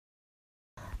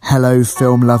Hello,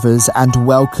 film lovers, and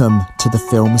welcome to the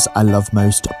Films I Love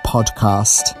Most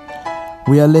podcast.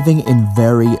 We are living in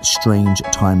very strange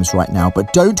times right now,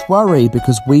 but don't worry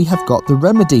because we have got the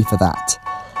remedy for that.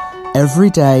 Every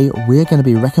day, we're going to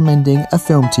be recommending a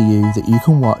film to you that you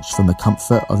can watch from the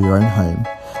comfort of your own home,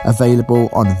 available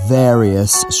on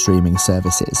various streaming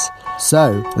services.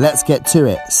 So, let's get to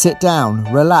it. Sit down,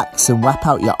 relax, and wrap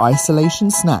out your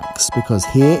isolation snacks because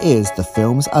here is the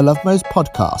Films I Love Most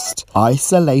podcast,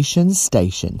 Isolation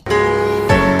Station.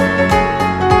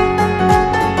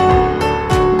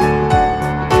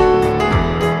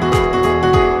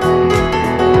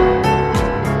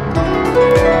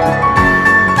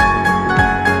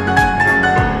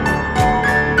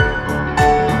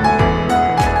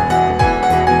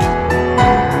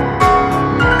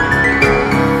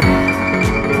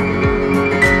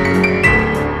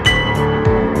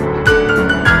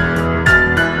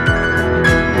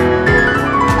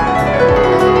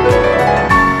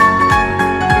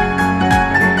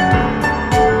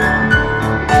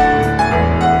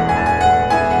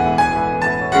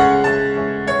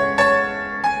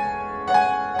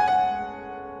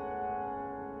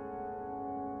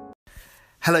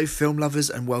 Hello film lovers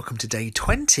and welcome to day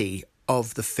 20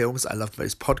 of the Films I Love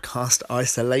Most podcast,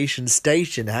 Isolation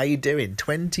Station. How you doing?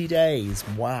 20 days.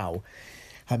 Wow.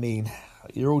 I mean,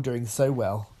 you're all doing so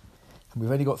well. And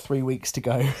we've only got 3 weeks to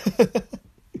go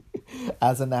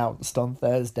as announced on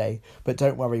Thursday. But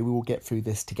don't worry, we will get through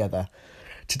this together.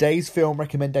 Today's film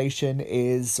recommendation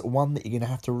is one that you're going to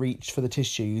have to reach for the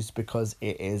tissues because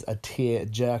it is a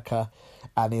tear-jerker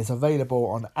and is available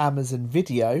on Amazon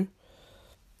Video.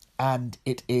 And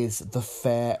it is The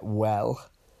Farewell.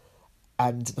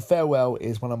 And The Farewell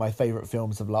is one of my favourite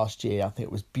films of last year. I think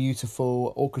it was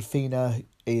beautiful. Awkwafina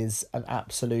is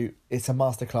it's a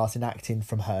masterclass in acting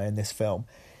from her in this film.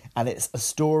 And it's a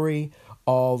story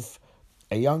of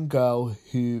a young girl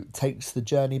who takes the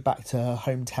journey back to her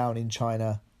hometown in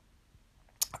China.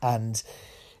 And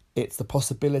it's the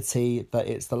possibility that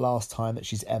it's the last time that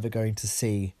she's ever going to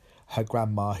see her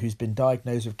grandma, who's been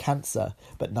diagnosed with cancer,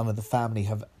 but none of the family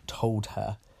have told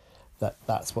her that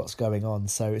that's what's going on.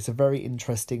 So it's a very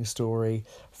interesting story,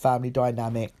 family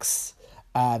dynamics,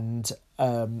 and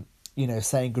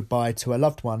saying goodbye to a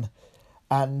loved one,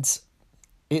 and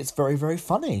it's very, very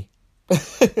funny. I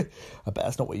bet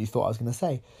that's not what you thought I was going to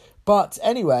say, but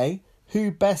anyway,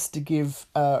 who best to give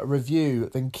a review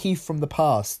than Keith from the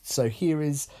past? So here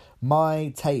is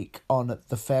my take on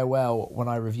The Farewell when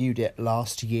I reviewed it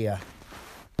last year.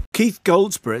 Keith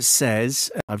Goldsborough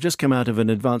says, I've just come out of an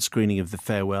advanced screening of The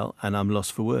Farewell and I'm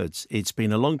lost for words. It's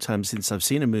been a long time since I've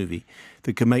seen a movie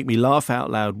that can make me laugh out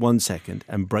loud 1 second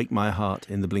and break my heart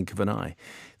in the blink of an eye.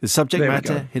 The subject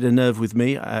matter hit a nerve with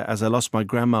me as I lost my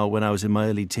grandma when I was in my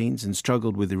early teens and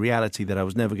struggled with the reality that I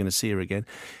was never going to see her again.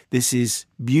 This is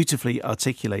beautifully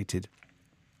articulated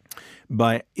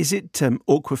by,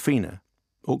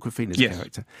 Awkwafina's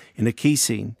character, in a key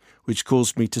scene which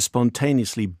caused me to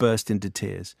spontaneously burst into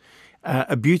tears.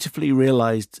 A beautifully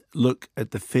realised look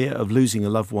at the fear of losing a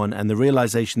loved one and the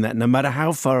realisation that no matter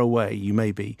how far away you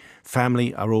may be,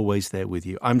 family are always there with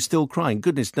you. I'm still crying.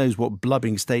 Goodness knows what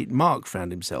blubbing state Mark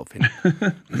found himself in.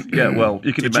 Yeah, well,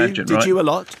 you can imagine, right? Did you a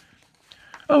lot?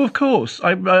 Oh, of course.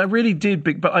 I really did,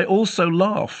 but I also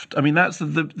laughed. I mean, that's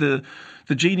the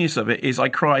genius of it is I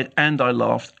cried and I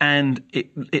laughed, and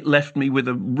it left me with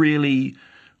a really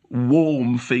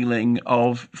warm feeling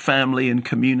of family and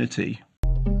community.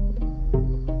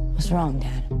 What's wrong,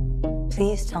 Dad?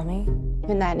 Please tell me.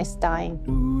 Your Nan is dying.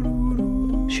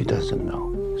 She doesn't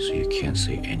know, so you can't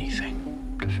say anything.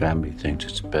 The family thinks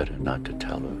it's better not to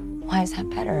tell her. Why is that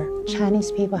better?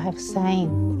 Chinese people have saying,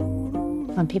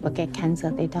 when people get cancer,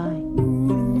 they die.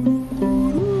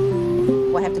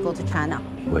 We have to go to China.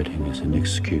 Wedding is an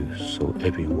excuse so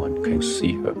everyone can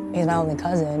see her. He's my only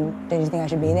cousin. Don't you think I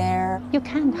should be there? You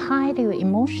can't hide your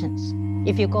emotions.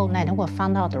 If you go, Nan will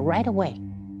find out right away.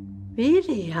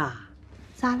 Really 呀？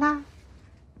咋啦？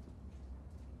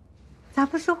咋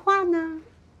不说话呢？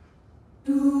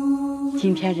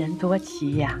今天人多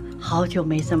齐呀，好久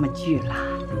没这么聚了，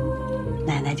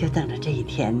奶奶就等着这一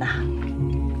天呐。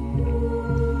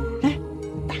来，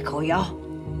大口咬，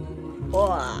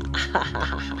哇！哈哈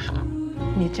哈哈！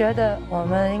你觉得我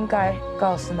们应该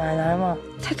告诉奶奶吗？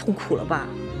太痛苦了吧？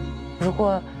如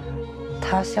果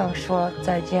她想说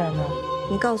再见呢？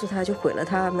你告诉她就毁了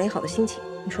她美好的心情，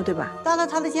你说对吧？搭到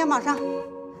她的肩膀上。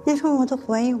你说我都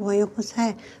怀疑我又不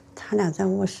在，他俩在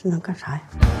卧室能干啥呀？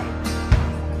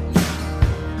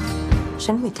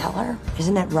 Shouldn't we tell her?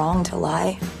 Isn't it wrong to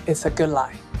lie? It's a good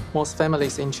lie. Most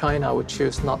families in China would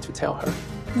choose not to tell her.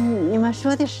 你们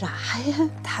说的啥呀？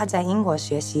他在英国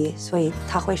学习，所以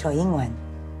他会说英文。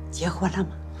结婚了吗？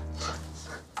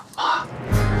妈。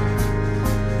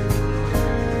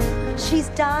She's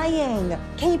dying.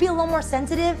 Can you be a little more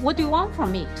sensitive? What do you want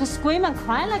from me? To scream and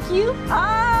cry like you?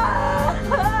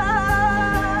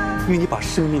 因为你把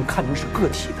生命看成是个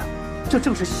体的，这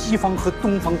正是西方和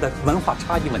东方的文化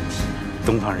差异问题。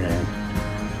东方人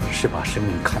是把生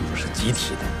命看作是集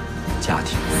体的家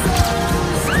庭。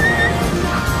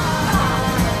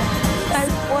I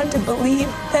want to believe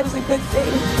that is a good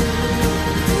thing.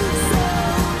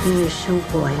 因为生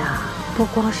活呀，不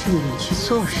光是你去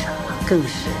做什么，更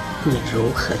是你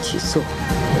如何去做。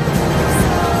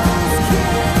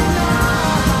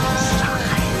傻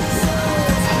孩子！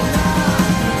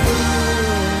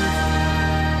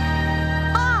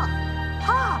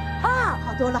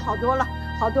好多了，好多了，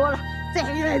好多了，再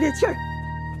来点气儿，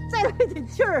再来点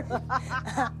气儿。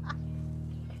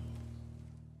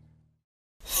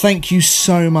Thank you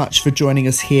so much for joining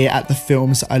us here at the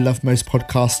Films I Love Most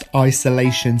podcast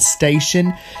Isolation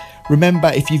Station. Remember,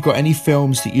 if you've got any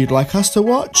films that you'd like us to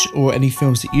watch or any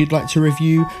films that you'd like to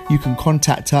review, you can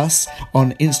contact us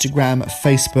on Instagram,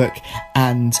 Facebook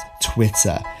and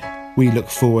Twitter. We look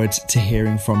forward to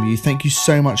hearing from you. Thank you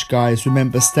so much, guys.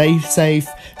 Remember, stay safe,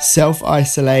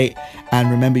 self-isolate,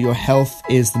 and remember your health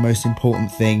is the most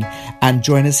important thing. And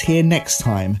join us here next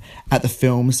time at the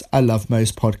Films I Love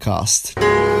Most podcast.